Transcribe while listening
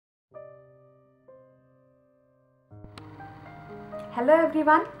Hello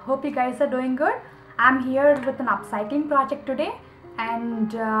everyone, hope you guys are doing good. I'm here with an upcycling project today,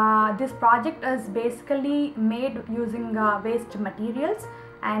 and this project is basically made using waste materials,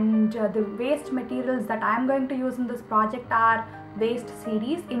 and the waste materials that I'm going to use in this project are waste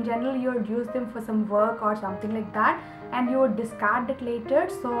CDs. In general, you would use them for some work or something like that, and you would discard it later.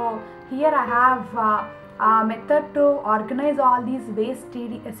 So here I have a method to organize all these waste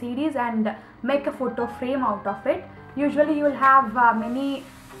CDs and make a photo frame out of it. Usually you will have many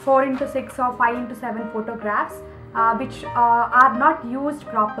 4x6 or 5x7 photographs which are not used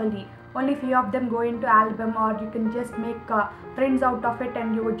properly. Only few of them go into album, or you can just make prints out of it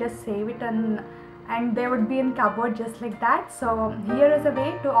and you would just save it, and they would be in cupboard just like that. So here is a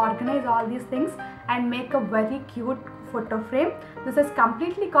way to organize all these things and make a very cute photo frame. This is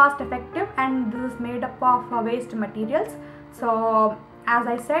completely cost effective and this is made up of waste materials. So as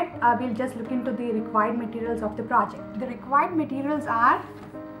I said, we'll just look into the required materials of the project. The required materials are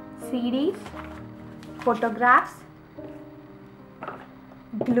CDs, photographs,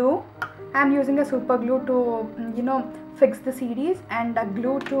 glue. I'm using a super glue to fix the CDs, and a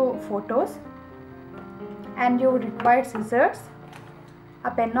glue to photos. And you would require scissors,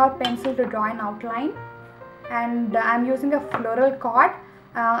 a pen or pencil to draw an outline, and I'm using a floral cord.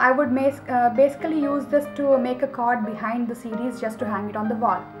 I would basically use this to make a cord behind the CDs just to hang it on the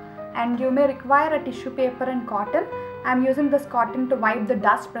wall. And you may require a tissue paper and cotton. I'm using this cotton to wipe the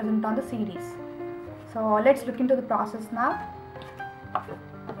dust present on the CDs. So let's look into the process now.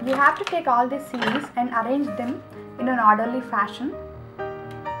 You have to take all these CDs and arrange them in an orderly fashion.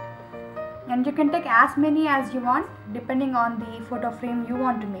 And you can take as many as you want depending on the photo frame you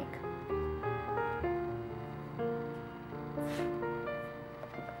want to make.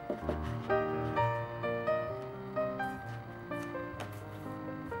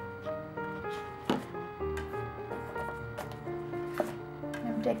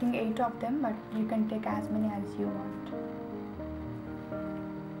 I'm taking 8 of them, but you can take as many as you want.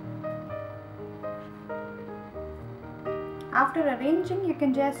 After arranging, you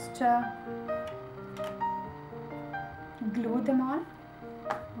can just glue them all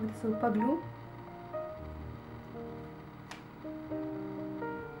with super glue.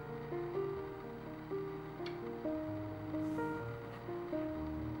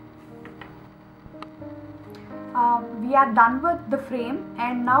 We are done with the frame,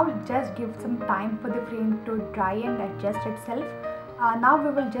 and now just give some time for the frame to dry and adjust itself. Now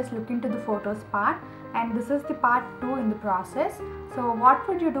we will just look into the photos part, and this is the part 2 in the process. So what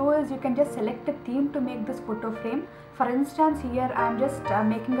would you do is you can just select a theme to make this photo frame. For instance, here I am just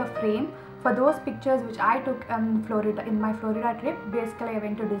making a frame for those pictures which I took in Florida, in my Florida trip. Basically I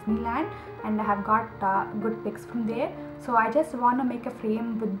went to Disneyland and I have got good pics from there. So I just want to make a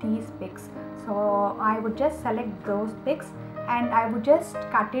frame with these pics. So I would just select those pics and I would just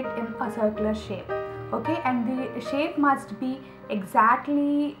cut it in a circular shape. Okay, and the shape must be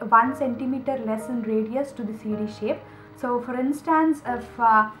exactly 1 centimeter less in radius to the CD shape. So for instance, if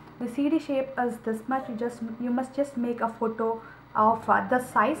the CD shape is this much, you must just make a photo of the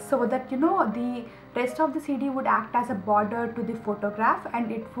size, so that the rest of the CD would act as a border to the photograph and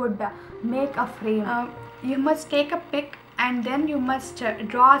it would make a frame. You must take a pic and then you must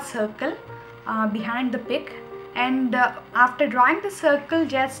draw a circle behind the pic, and after drawing the circle,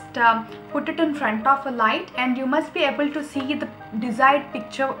 just put it in front of a light, and you must be able to see the desired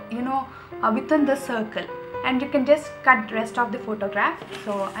picture within the circle, and you can just cut the rest of the photograph.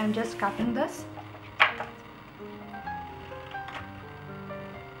 So I'm just cutting this.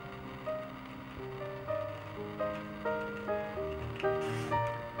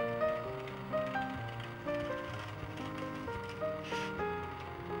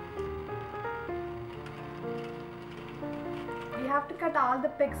 You have to cut all the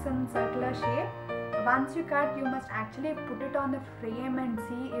pics in circular shape. Once you cut, you must actually put it on the frame and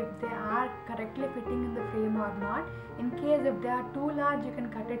see if they are correctly fitting in the frame or not. In case if they are too large, you can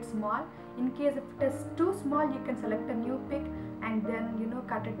cut it small. In case if it is too small, you can select a new pic and then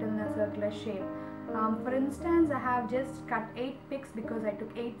cut it in a circular shape. For instance, I have just cut 8 pics because I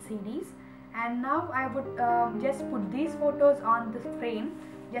took 8 CDs, and now I would just put these photos on this frame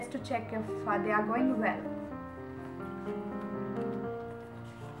just to check if they are going well.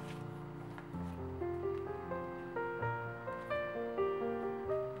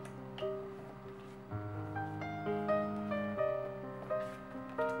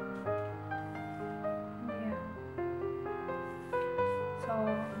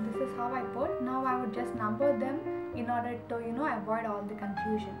 This is how I put. Now I would just number them in order to avoid all the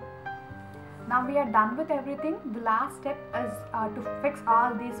confusion. Now we are done with everything. The last step is to fix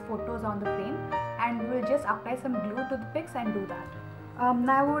all these photos on the frame, and we will just apply some glue to the pics and do that.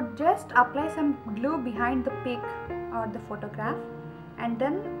 I would just apply some glue behind the pic or the photograph and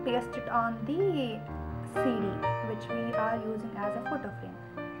then paste it on the CD which we are using as a photo frame.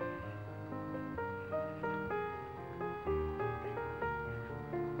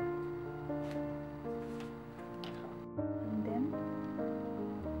 And then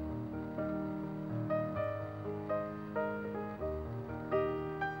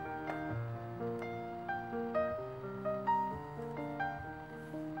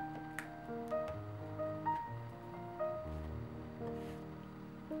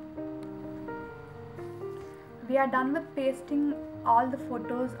we are done with pasting all the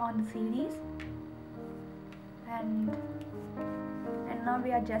photos on the CDs, and now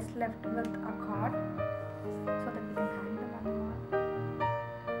we are just left with a card so that we can hang them on the wall.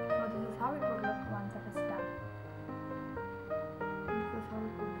 So this is how it would look once it is done. This is how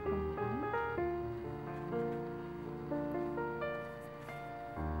it would become done.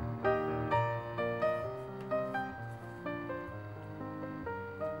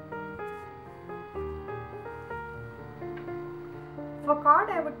 For card,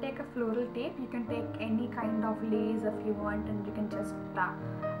 I would take a floral tape. You can take any kind of lace if you want, and you can just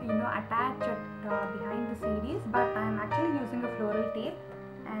attach it behind the CDs. But I am actually using a floral tape,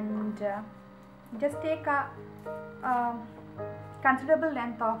 and just take a considerable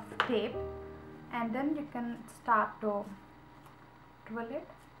length of tape, and then you can start to twirl it.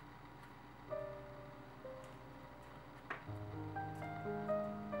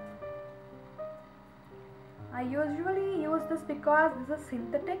 I usually use this because this is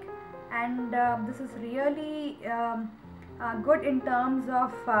synthetic, and this is really good in terms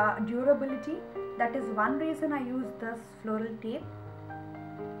of durability. That is one reason I use this floral tape,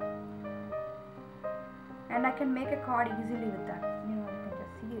 and I can make a card easily with that. You can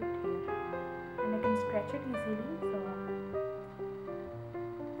just see it here, and I can stretch it easily. So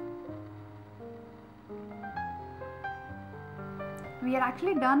we are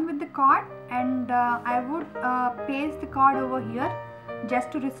actually done with the card, and I would paste the card over here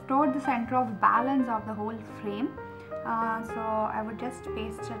just to restore the center of balance of the whole frame. So I would just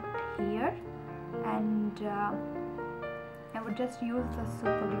paste it here, and I would just use the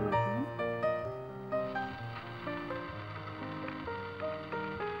super glue again.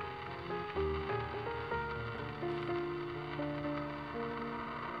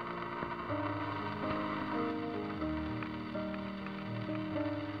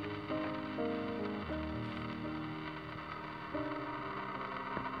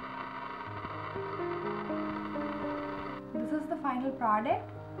 This is the final product.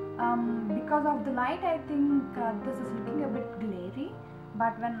 Because of the light, I think this is looking a bit glary,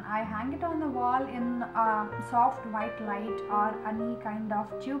 but when I hang it on the wall in soft white light or any kind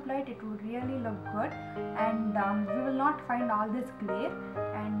of tube light, it would really look good, and we will not find all this glare,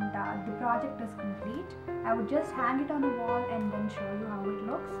 and the project is complete. I would just hang it on a wall and then show you how it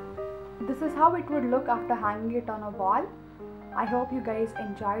looks. This is how it would look after hanging it on a wall. I hope you guys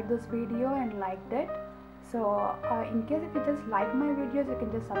enjoyed this video and liked it. So in case if you just like my videos, you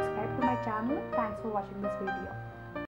can just subscribe to my channel. Thanks for watching this video.